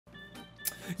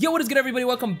Yo, what is good, everybody?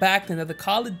 Welcome back to another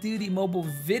Call of Duty mobile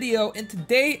video. In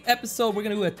today's episode, we're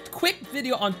gonna do a quick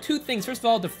video on two things. First of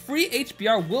all, the free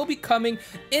HBR will be coming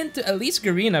into at least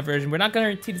Garena version. We're not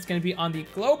guaranteed it's gonna be on the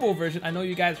global version. I know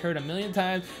you guys heard a million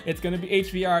times it's gonna be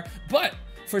HBR, but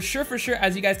for sure,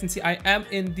 as you guys can see, I am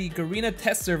in the Garena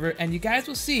test server, and you guys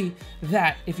will see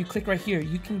that if you click right here,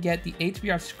 you can get the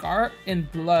HBR Scar in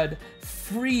Blood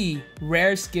free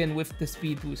rare skin with the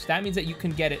speed boost. That means that you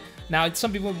can get it. Now,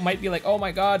 some people might be like, oh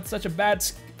my god, such a bad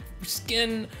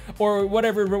skin or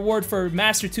whatever reward for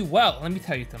Master 2. Well, let me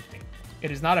tell you something.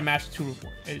 It is not a Master 2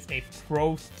 reward. It is a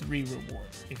Pro 3 reward.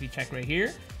 If you check right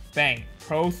here, bang,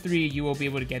 Pro 3, you will be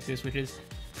able to get this, which is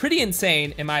pretty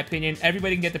insane, in my opinion.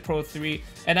 Everybody can get the Pro 3,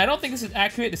 and I don't think this is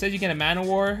accurate. It says you get a Man of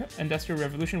War Industrial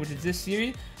Revolution, which is this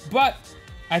series, but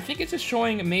I think it's just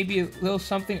showing maybe a little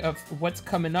something of what's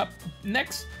coming up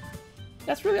next.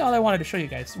 That's really all I wanted to show you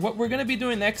guys. What we're gonna be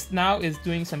doing next now is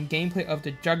doing some gameplay of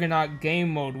the Juggernaut game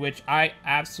mode, which I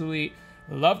absolutely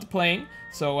loved playing.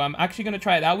 So I'm actually gonna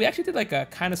try it out. We actually did like a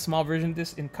kind of small version of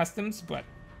this in customs, but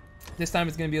this time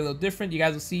it's going to be a little different. You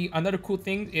guys will see. Another cool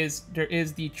thing is there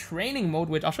is the training mode,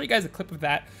 which I'll show you guys a clip of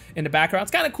that in the background.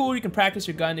 It's kind of cool. You can practice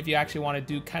your gun if you actually want to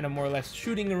do kind of more or less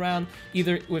shooting around,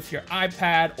 either with your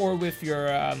iPad or with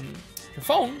your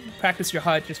phone. Practice your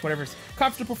HUD, just whatever's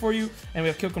comfortable for you. And we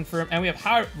have kill confirm, and we have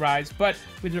high rise, but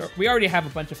we already have a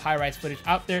bunch of high rise footage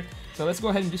out there. So let's go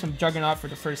ahead and do some Juggernaut for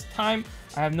the first time.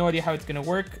 I have no idea how it's going to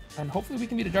work, and hopefully we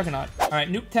can be the Juggernaut. All right,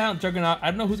 Nuketown, Juggernaut.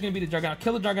 I don't know who's going to be the Juggernaut.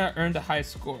 Kill the Juggernaut, earn the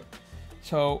highest score.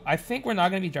 So I think we're not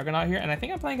going to be Juggernaut here, and I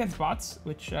think I'm playing against bots,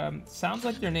 which sounds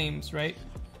like their names, right?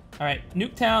 All right,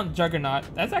 Nuketown, Juggernaut.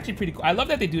 That's actually pretty cool. I love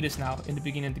that they do this now in the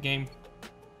beginning of the game.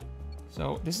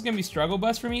 So this is going to be struggle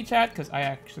bus for me, chat, because I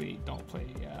actually don't play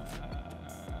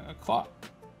Claw.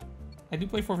 I do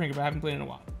play Four Finger, but I haven't played in a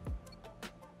while.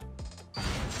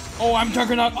 Oh, I'm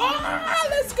Juggernaut. Ah,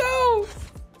 let's go.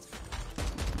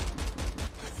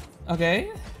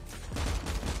 Okay.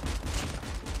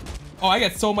 Oh, I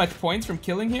get so much points from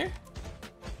killing here.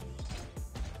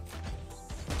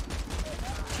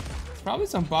 Probably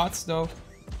some bots, though.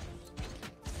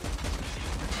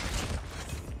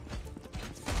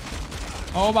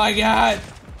 Oh my god.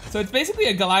 So it's basically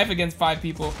a Goliath against 5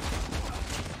 people.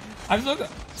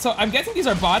 So I'm guessing these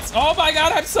are bots. Oh my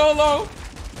god, I'm so low.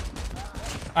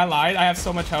 I lied. I have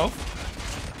so much health.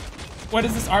 What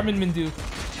does this armament do?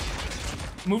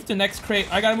 Move to next crate.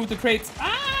 I gotta move to crates.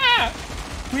 Ah!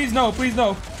 Please no, please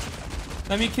no.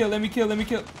 Let me kill, let me kill, let me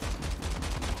kill.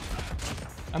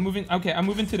 I'm moving. Okay, I'm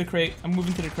moving to the crate. I'm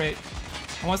moving to the crate.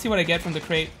 I want to see what I get from the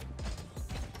crate.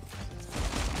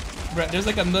 Bruh, there's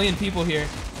like a million people here.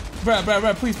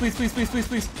 Bruh, please, please, please, please, please,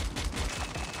 please.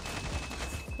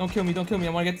 Don't kill me, don't kill me. I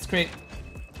want to get this crate.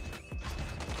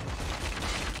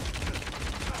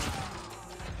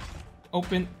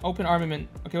 Open armament.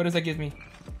 Okay, what does that give me?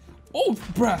 Oh,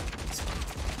 bruh.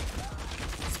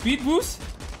 Speed boost?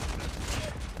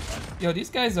 Yo, these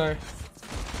guys are...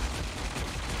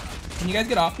 Can you guys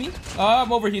get off me? Oh,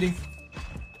 I'm overheating.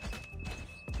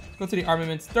 Go to the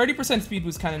armaments. 30% speed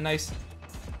boost, kind of nice.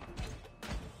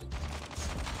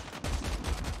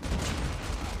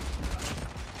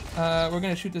 We're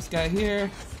gonna shoot this guy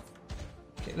here.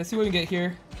 Okay, let's see what we can get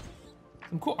here.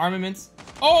 Some cool armaments.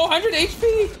 Oh, 100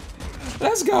 HP!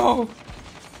 Let's go!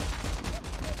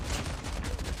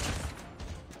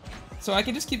 So I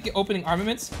can just keep opening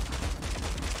armaments.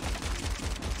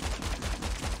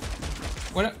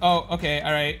 What? Oh, okay,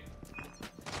 alright.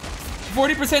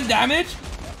 40% damage?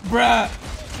 Bruh.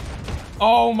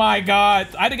 Oh my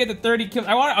god. I had to get the 30 kills.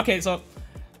 Okay, so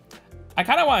I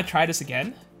kind of want to try this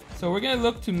again. So we're going to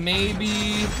look to maybe...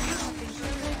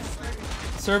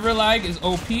 Server lag is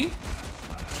OP.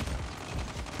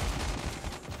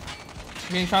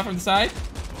 Getting shot from the side.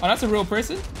 Oh, that's a real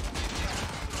person.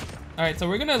 Alright, so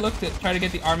we're gonna look to try to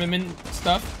get the armament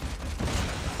stuff.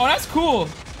 Oh, that's cool.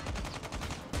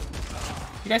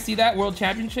 You guys see that World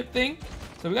Championship thing?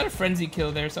 So we got a frenzy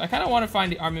kill there. So I kind of want to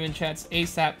find the armament chats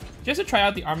ASAP, just to try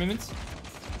out the armaments.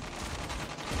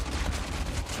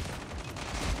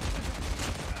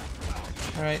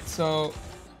 Alright, so...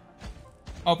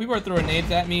 Oh, people are throwing nades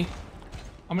at me.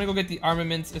 I'm gonna go get the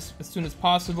armaments as soon as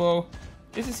possible,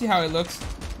 just to see how it looks.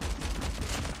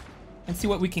 And see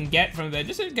what we can get from that.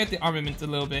 Just to get the armaments a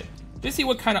little bit. Just see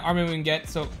what kind of armament we can get.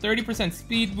 So 30%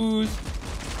 speed boost.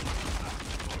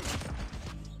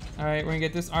 Alright, we're gonna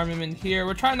get this armament here.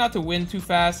 We're trying not to win too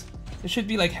fast. It should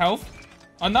be like health.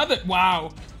 Another,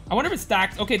 wow. I wonder if it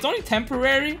stacks. Okay, it's only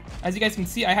temporary. As you guys can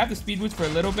see, I have the speed boost for a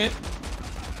little bit.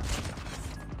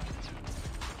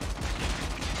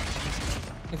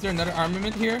 Is there another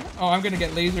armament here? Oh, I'm gonna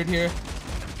get lasered here.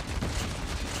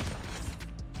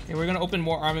 Okay, we're gonna open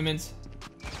more armaments.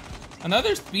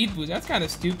 Another speed boost. That's kind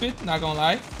of stupid, not gonna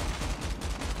lie.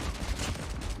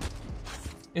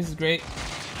 This is great.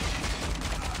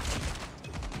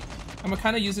 I'm gonna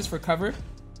kind of use this for cover.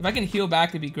 If I can heal back,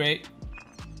 it'd be great.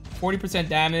 40%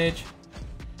 damage.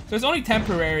 So it's only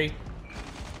temporary.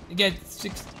 You get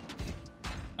 6.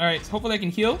 Alright, so hopefully I can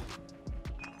heal.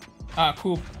 Ah,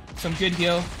 cool. Some good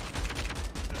heal.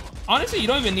 Honestly, you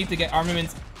don't even need to get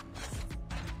armaments.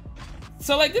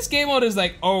 So like this game mode is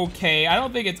like okay. I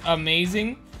don't think it's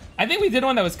amazing. I think we did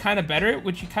one that was kind of better,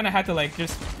 which you kind of had to like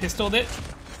just pistol it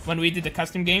when we did the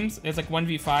custom games. It's like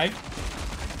 1v5.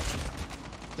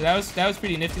 So that was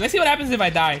pretty nifty. Let's see what happens if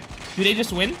I die. Do they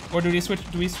just win, or do we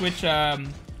switch?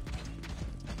 Come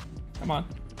on,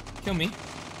 kill me.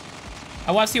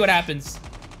 I want to see what happens.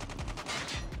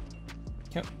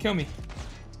 Kill me.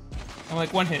 I'm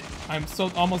like 1 hit. I'm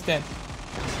so almost dead.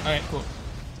 All right, cool.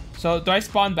 So do I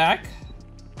spawn back?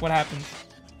 What happens?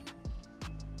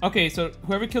 Okay, so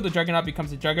whoever killed the Juggernaut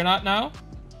becomes a Juggernaut now.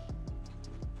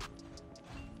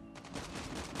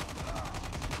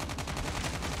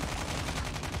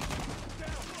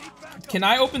 Can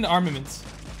I open the armaments?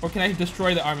 Or can I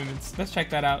destroy the armaments? Let's check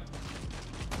that out.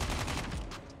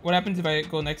 What happens if I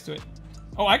go next to it?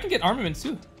 Oh, I can get armaments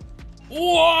too.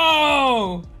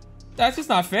 Whoa! That's just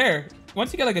not fair.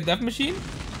 Once you get like a death machine,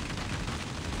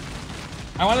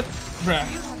 I want to...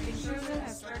 Bruh.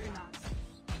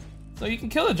 So you can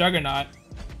kill a Juggernaut.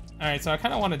 Alright, so I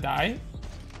kind of want to die.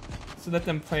 So let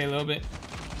them play a little bit.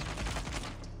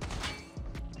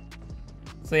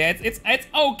 So yeah, it's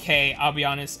okay, I'll be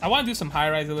honest. I want to do some high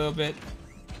rise a little bit.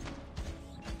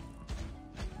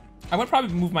 I would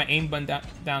probably move my aim button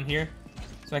down here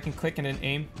so I can click and then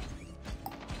aim.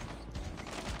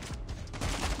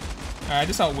 Alright,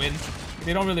 this I'll win.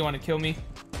 They don't really want to kill me.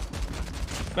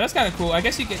 But that's kind of cool. I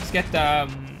guess you get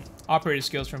the operator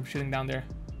skills from shooting down there.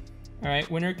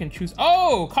 Alright, winner can choose...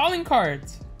 Oh! Calling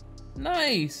cards!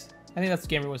 Nice! I think that's the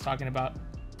game I was talking about.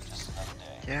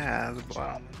 Yeah, the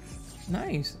bomb.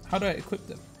 Nice. How do I equip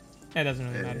them? It doesn't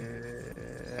really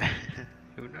matter.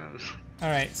 Who knows?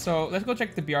 Alright, so let's go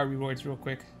check the BR rewards real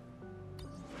quick.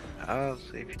 Oh,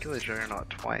 so if you kill a Juggernaut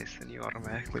twice, then you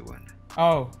automatically win.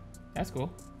 Oh, that's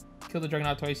cool. Kill the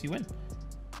Juggernaut twice, you win.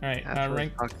 Alright,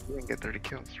 rank... You didn't get 30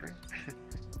 kills, right?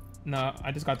 No,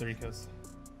 I just got 30 kills.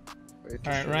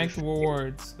 Alright, Wait, ranked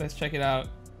rewards. Let's check it out.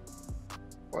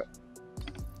 What?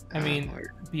 I mean,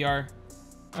 BR.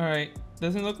 Alright,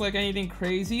 doesn't look like anything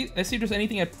crazy. Let's see if there's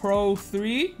anything at Pro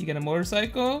 3. You get a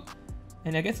motorcycle.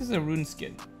 And I guess it's a rune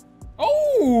skin.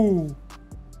 Oh!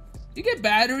 You get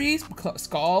batteries,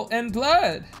 skull, and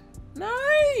blood.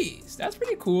 Nice! That's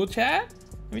pretty cool, chat.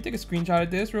 Let me take a screenshot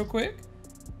of this real quick.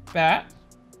 Bat.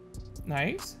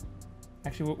 Nice.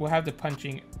 Actually, we'll have the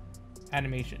punching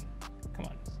animation. Come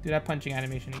on. Do that punching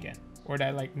animation again. Or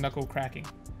that, like, knuckle cracking.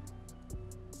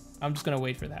 I'm just gonna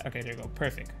wait for that. Okay, there you go.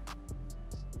 Perfect.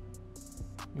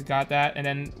 We got that. And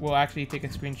then we'll actually take a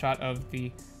screenshot of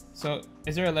the... So,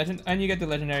 is there a legend? And you get the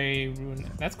legendary rune.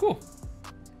 That's cool.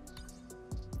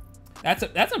 That's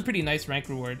a pretty nice rank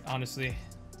reward, honestly.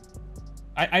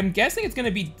 I'm guessing it's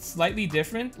gonna be slightly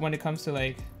different when it comes to,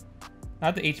 like...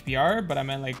 Not the HBR, but I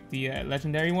meant, like, the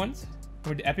legendary ones.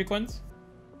 Or the epic ones.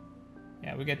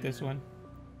 Yeah, we get this one.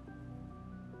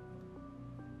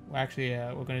 Well, actually,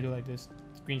 we're gonna do like this.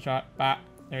 Screenshot. Bah.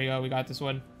 There you go. We got this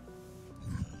one.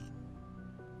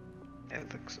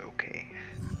 It looks okay.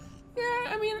 Yeah,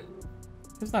 I mean,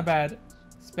 it's not bad.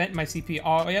 Spent my CP.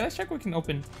 Oh, yeah, let's check what we can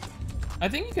open. I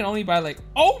think you can only buy like...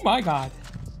 Oh my god.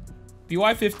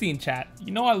 PY15, chat.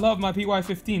 You know I love my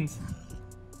PY15s.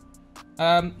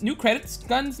 New credits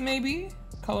guns, maybe?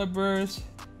 Color burst.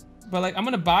 But like, I'm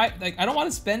gonna buy... Like, I don't want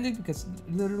to spend it because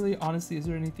literally, honestly, is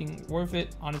there anything worth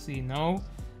it? Honestly, no.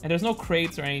 And there's no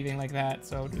crates or anything like that.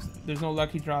 So there's no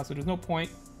lucky draw, so there's no point.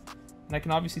 And I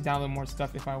can obviously download more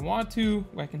stuff if I want to.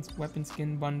 Weapon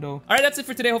skin bundle. All right, that's it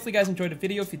for today. Hopefully you guys enjoyed the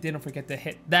video. If you did, don't forget to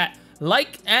hit that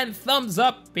like and thumbs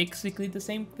up. Basically the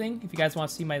same thing. If you guys want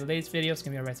to see my latest videos, it's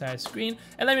gonna be on the right side of the screen.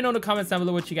 And let me know in the comments down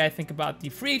below what you guys think about the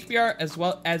free HBR as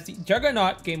well as the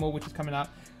Juggernaut game mode, which is coming out.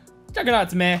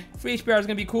 Juggernaut's meh. Free HBR is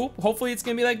gonna be cool. Hopefully it's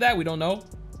gonna be like that. We don't know.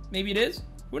 Maybe it is.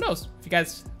 Who knows? If you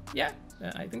guys, yeah,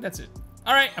 I think that's it.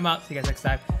 All right, I'm out. See you guys next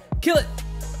time. Kill it.